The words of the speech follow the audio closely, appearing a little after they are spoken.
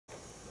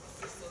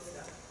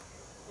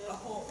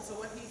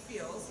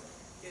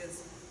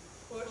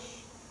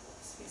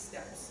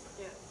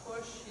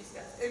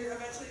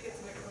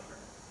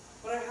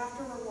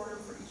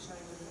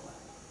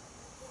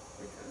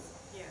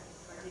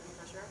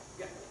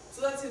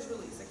So that's his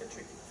release, like a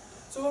treat.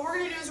 So what we're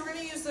going to do is we're going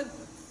to use the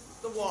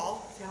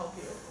wall to help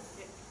you.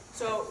 Okay.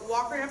 So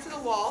walk right up to the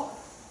wall.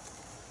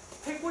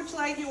 Pick which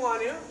leg you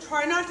want to.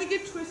 Try not to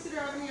get twisted or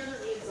have any other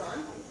aids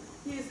on.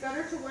 He is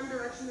better to one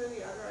direction than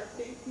the other. I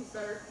think he's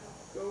better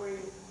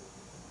going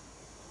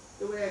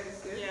the way I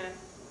just did. Yeah.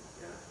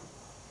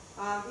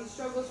 He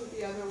struggles with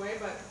the other way,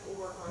 but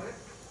we'll work on it.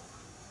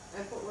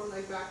 And put one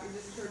leg back and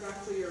just turn back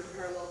to your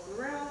parallel to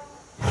the rail.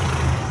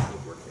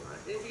 Keep working on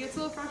it. And if he gets a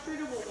little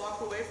frustrated, we'll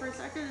walk away for a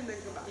second and then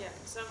come back. Yeah.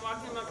 So I'm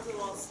walking him up to the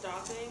wall,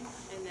 stopping,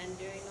 and then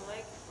doing the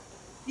leg.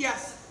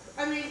 Yes.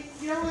 I mean,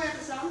 you don't really have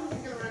to stop him.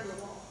 He's going to run to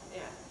the wall.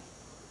 Yeah.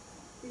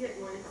 You get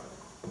going from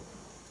it.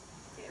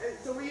 And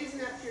so we're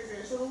using that to your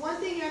advantage. So the one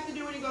thing you have to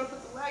do when you go to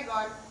put the leg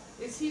on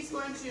is he's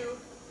going to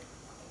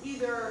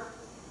either,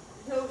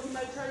 he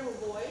might try to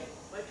avoid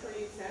by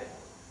turning his head.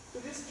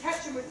 So just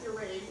catch him with your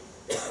rein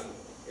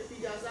if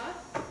he does that.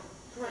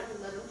 Try to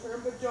let him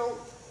turn, but don't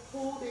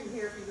hold him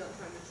here if he's not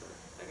trying to turn.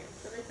 Okay,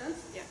 does that make sense?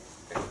 Yeah.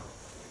 Okay.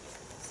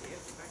 See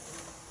if I can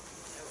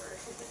know where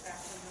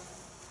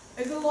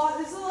It's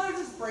a lot of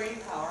just brain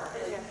power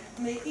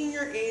and making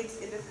your aids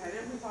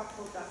independent. We talked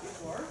about that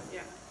before.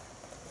 Yeah.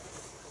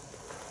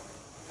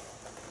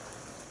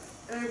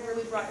 And I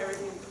really brought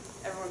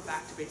everyone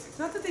back to basics.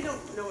 Not that they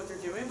don't know what they're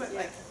doing, but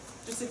like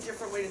just a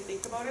different way to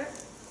think about it.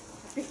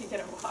 You can get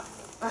a walk.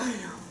 I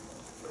know.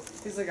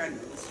 He's like, I know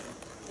this.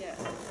 Yeah.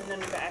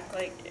 And then back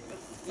like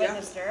in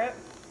the stirrup.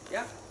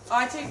 Yeah.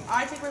 I take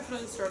my foot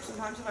in the stirrup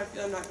sometimes if I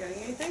feel I'm not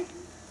getting anything.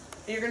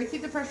 And you're gonna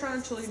keep the pressure on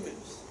until he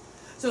moves.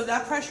 So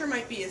that pressure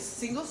might be a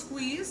single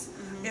squeeze.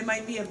 It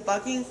might be a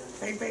bucking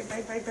bang, bang,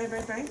 bang, bang, bang,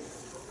 bang, bang.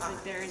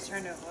 Like there he's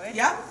trying to avoid.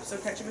 Yep. So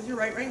catch him with your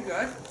right rein.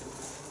 Good.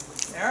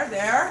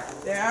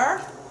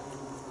 There.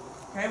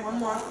 Okay, one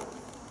more.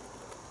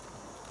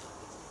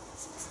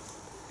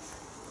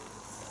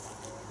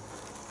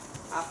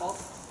 Apple.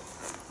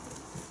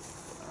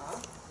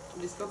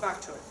 And just go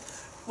back to it.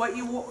 What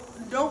you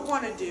don't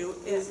want to do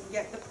is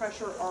get the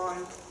pressure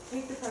on,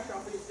 take the pressure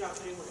off when he's not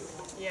doing what you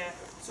want. Yeah.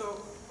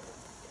 So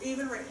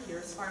even right here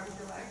is fine with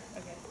your leg.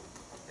 Okay.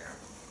 There.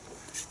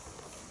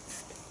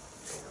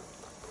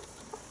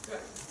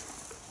 Good.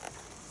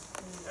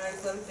 And I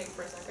just let him think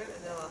for a second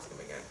and then I'll ask him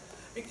again.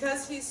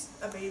 Because he's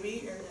a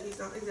baby and he's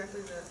not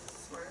exactly the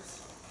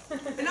smartest.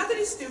 And not that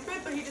he's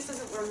stupid, but he just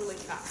doesn't learn really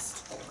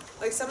fast.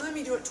 Like some of them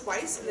you do it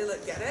twice and they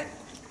get it.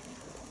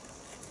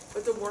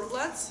 With the warm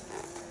bloods,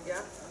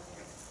 yeah.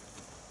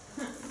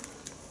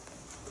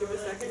 Give it a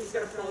second, he's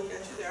gonna pull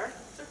against you there.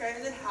 It's okay,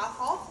 and then half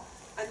halt,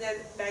 and then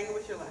bang it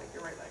with your leg,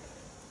 your right leg.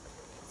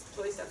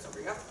 Until he steps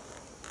over, yep.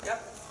 Yep,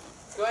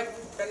 good,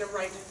 bend him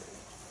right.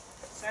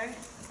 Sorry?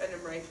 Bend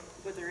him right.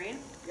 With the rein?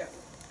 Yep,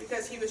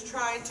 because he was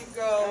trying to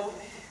go,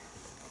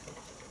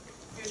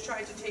 he was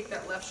trying to take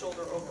that left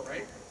shoulder over,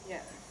 right?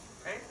 Yeah.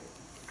 Okay.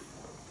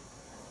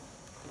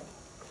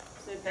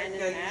 So bend now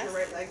his use ass? your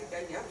right leg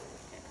again, yep.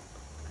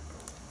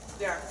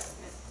 There.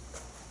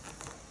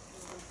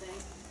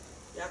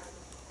 Yep.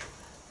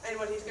 And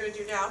what he's going to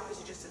do now, because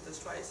he just did this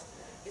twice,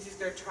 is he's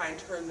going to try and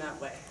turn that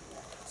way.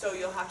 So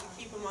you'll have to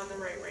keep him on the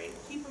right rein.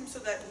 Keep him so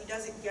that he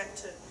doesn't get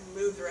to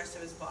move the rest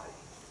of his body.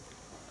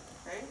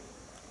 Okay?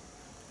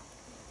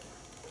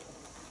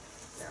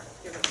 There.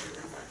 Give it your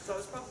rein back. So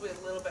it's probably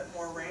a little bit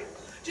more rein.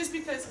 Just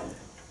because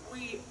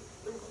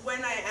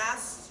when I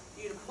asked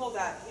you to pull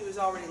that, he was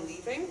already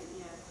leaving.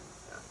 Yeah.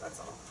 That's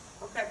all.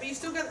 Okay, but you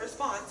still get the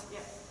response. Yeah.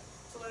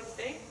 So let him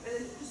think, and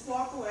then just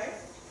walk away,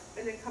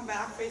 and then come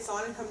back face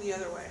on and come the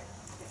other way.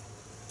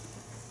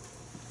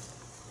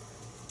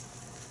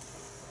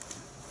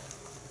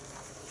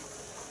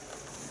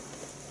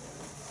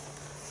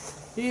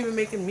 You're even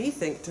making me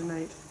think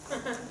tonight.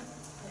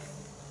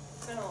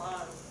 It's been a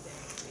lot of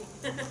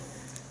things.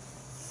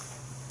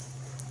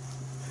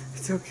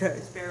 It's okay.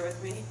 Just bear with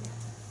me.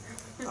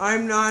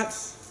 I'm not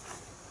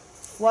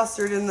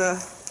flustered in the...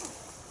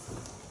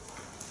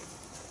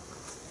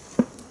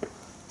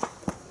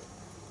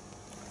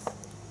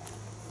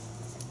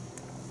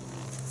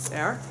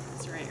 There.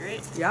 That's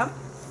right? Yep.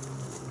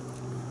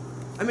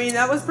 I mean,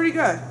 that was pretty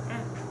good.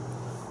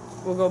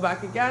 We'll go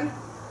back again.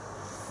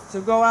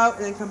 So go out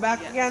and then come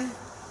back again.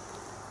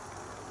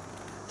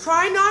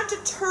 Try not to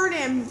turn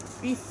him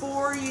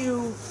before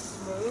you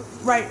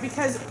move. Right,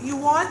 because you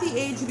want the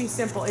aid to be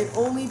simple. It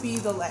only be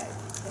the leg.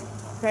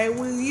 Okay,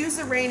 we'll use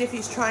the rein if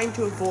he's trying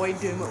to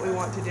avoid doing what we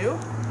want to do.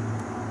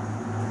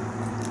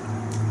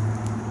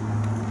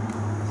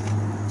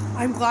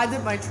 I'm glad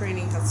that my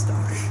training has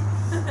stuck.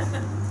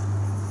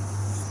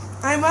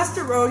 I must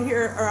have rode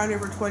here around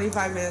over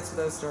 25 minutes with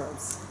those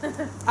stirrups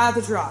at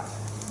the trot.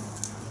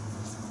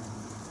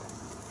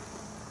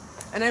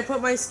 And I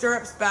put my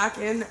stirrups back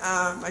in,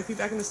 my feet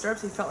back in the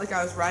stirrups. He felt like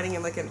I was riding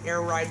in like an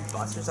air ride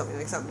bus or something,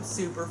 like something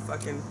super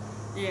fucking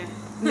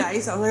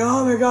nice. I was like,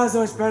 oh my god, so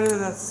much better than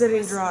that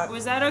sitting trot.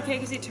 Was that okay?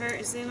 Because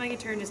it seemed like he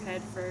turned his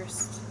head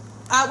first.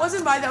 It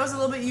wasn't mine, that was a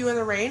little bit you in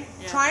the rein.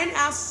 Yeah. Try and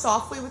ask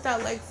softly with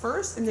that leg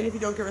first, and then if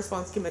you don't get a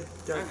response, give it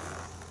a done.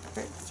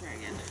 Okay. Let's try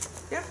again.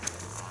 Yep.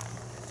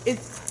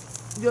 It's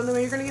the only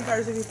way you're gonna get better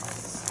is if you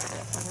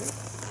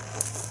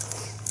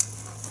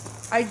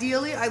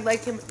Ideally, I'd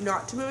like him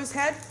not to move his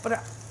head, but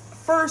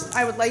first,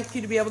 I would like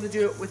you to be able to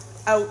do it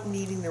without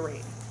needing the rein.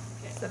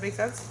 Okay. Does that make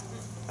sense?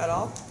 At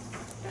all?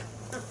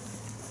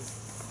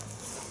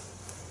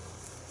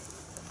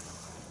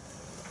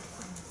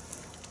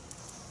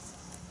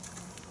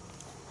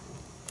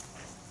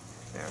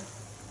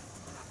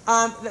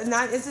 There. In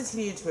that instance,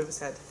 he needed to move his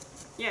head.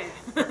 Yeah.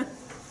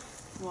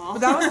 Well. But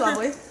that was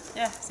lovely.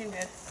 Yeah, seemed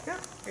good. Yeah.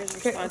 Here's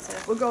Okay,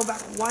 responsive. we'll go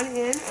back one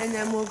in, and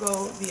then we'll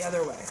go the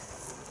other way.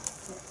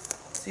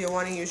 So you'll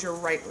want to use your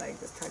right leg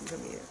this time to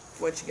meet it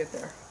once you get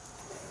there.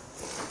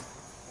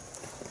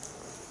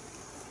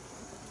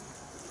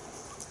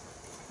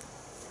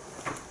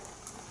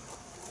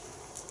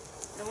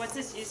 And what's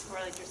this used for,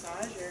 like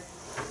dressage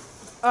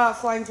or?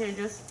 Flying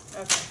changes.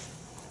 Okay.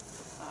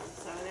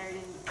 So there you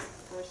didn't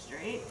go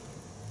straight.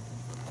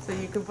 So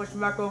you can push him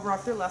back over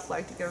off your left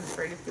leg to get him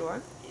straight if you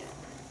want. Yeah.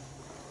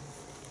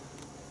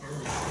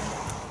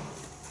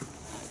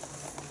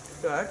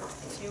 Good.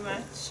 Too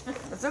much.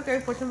 That's okay.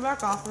 Push him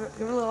back off.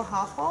 Give him a little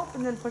half halt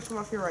and then push him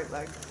off your right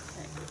leg.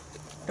 Okay.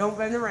 Don't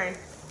bend the rein.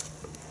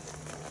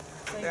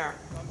 Like There.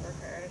 bumper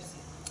cars.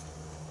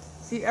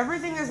 See,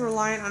 everything is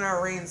reliant on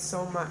our reins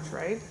so much,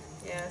 right?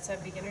 Yeah, that's how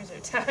beginners are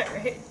taught,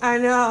 right? I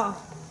know.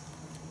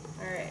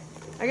 Alright.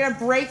 I'm gonna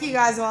break you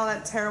guys of all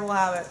that terrible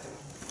habit.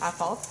 Half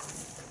halt.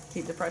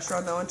 Keep the pressure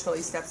on though until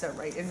he steps out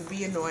right and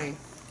be annoying.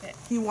 Okay.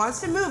 He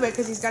wants to move it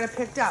because he's got it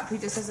picked up. He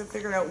just hasn't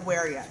figured out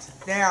where yet.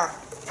 There.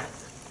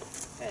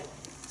 Good.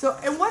 So,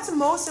 and what's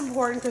most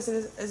important,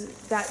 Kristin, is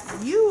that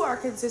you are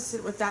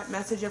consistent with that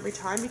message every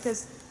time,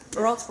 because,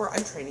 or else we're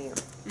untraining him,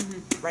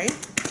 right?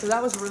 So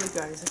that was really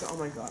good. He's like, oh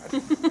my god.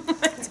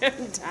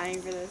 I'm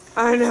dying for this.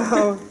 I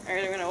know.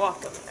 Alright, I'm gonna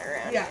walk up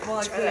around. Yeah,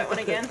 well, try that one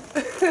again.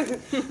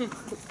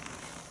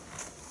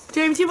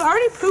 James, you've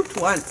already pooped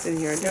once in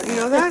here. Don't you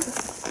know that?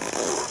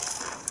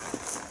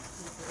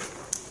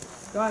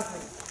 God,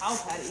 how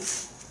petty.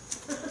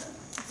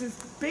 It's as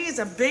big as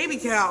a baby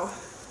cow.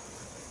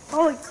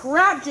 Holy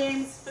crap,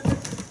 James.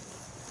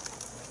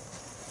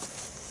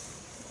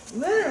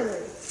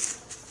 Literally.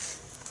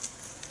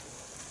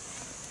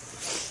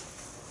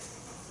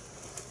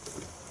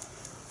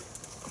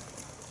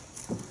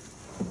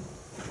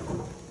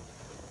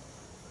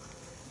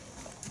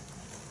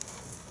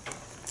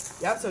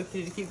 Yep, so you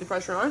need to keep the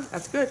pressure on.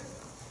 That's good.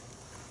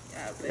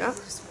 Yeah, but Yeah.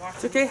 just walk.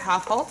 It's okay,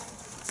 half halt.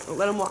 Don't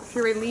let him walk.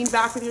 Here, lean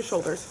back with your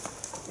shoulders.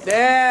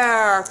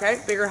 There, okay.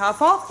 Bigger half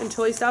halt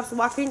until he stops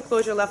walking.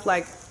 Close your left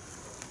leg.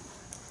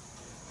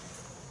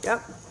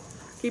 Yep.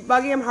 Keep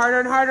bugging him harder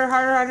and harder,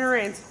 harder on your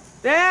reins.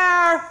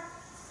 There.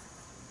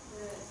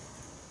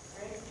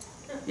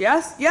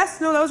 Yes, yes,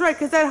 no, that was right,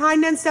 because that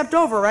hind end stepped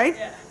over, right?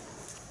 Yeah.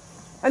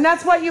 And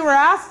that's what you were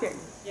asking.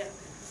 Yeah.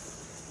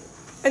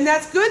 And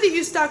that's good that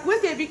you stuck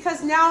with it,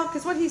 because now,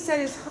 because what he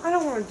said is, I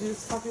don't want to do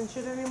this fucking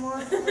shit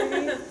anymore,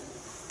 lady.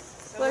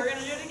 So we're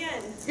gonna do it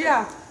again.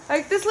 Yeah.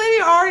 Like, this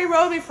lady already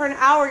rode me for an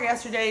hour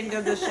yesterday and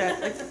did this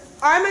shit. Like,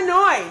 I'm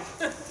annoyed.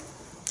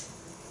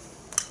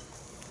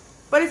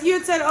 But if you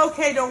had said,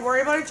 okay, don't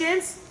worry about it,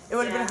 James, it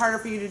would have been harder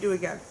for you to do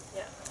again.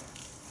 Yeah.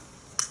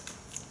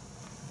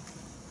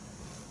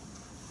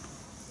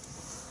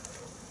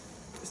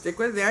 Stick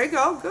with it. There you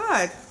go.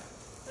 Good.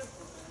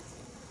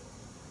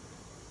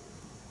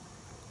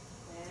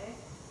 Okay.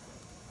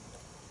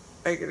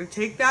 Are you going to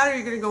take that, or are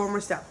you going to go one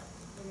more step?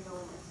 I'm gonna go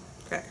one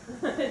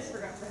more. Okay. I just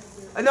forgot to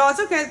do. No, it's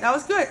okay. That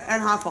was good.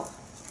 And half halt.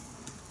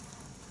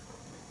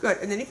 Good.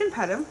 And then you can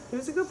pet him. He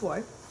was a good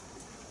boy.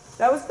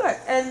 That was good.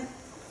 And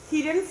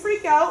he didn't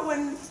freak out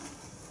when,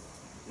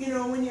 you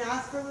know, when you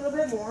asked for a little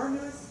bit more.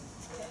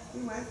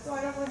 He went, so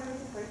I don't want him to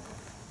complain.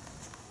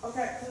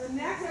 Okay, so the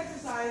next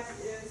exercise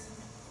is,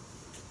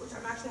 which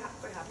I'm actually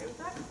quite happy with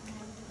that.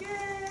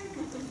 Yay!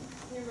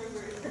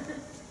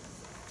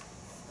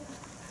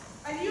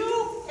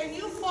 And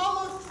you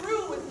follow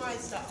through with my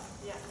stuff.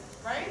 Yeah.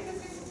 Right?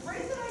 Because it's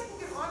great that I can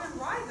get on and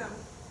ride them.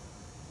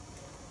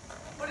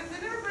 But if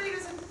then everybody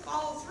doesn't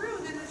follow through,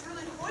 then it's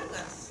really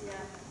pointless Yeah.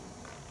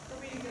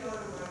 for me to get on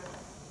and ride.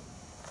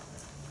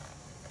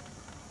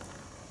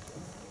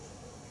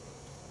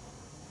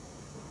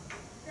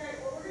 Okay,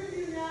 what we're going to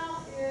do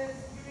now is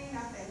doing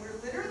nothing. We're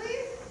literally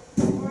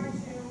going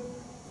to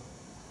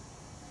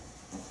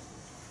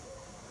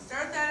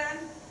start that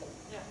end.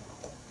 Yeah.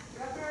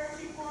 Left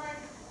archery point,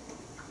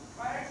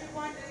 right archery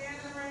point, to the end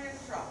of the rein is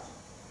trot.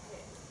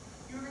 Okay.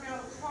 You're going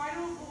to try to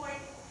avoid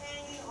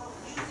hanging or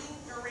using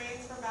your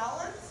reins for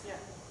balance.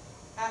 Yeah.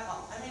 At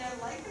all. I mean, I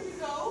like them to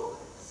go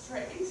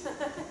straight,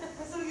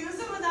 so use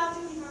them enough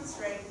to keep them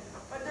straight.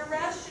 But the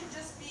rest should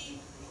just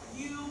be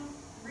you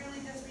really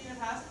just being a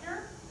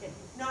passenger,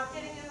 not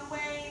getting in the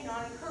way,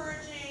 not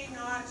encouraging,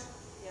 not.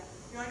 Yeah.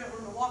 You know, I don't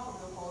want to walk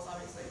over the poles,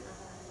 obviously.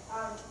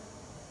 But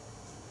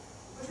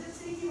just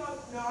thinking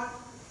about not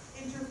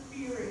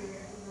interfering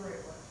in the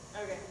right way.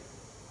 Okay.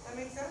 That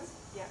makes sense?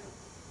 Yeah.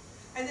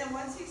 And then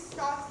once he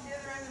stops at the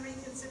other end, the ring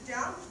can sit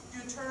down,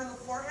 do a turn on the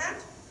forehand,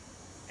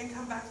 and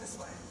come back this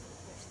way.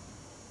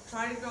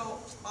 Try to go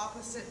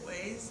opposite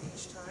ways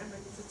each time.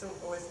 Like, just don't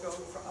always go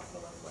off the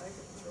left leg.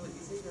 It's really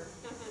easy here.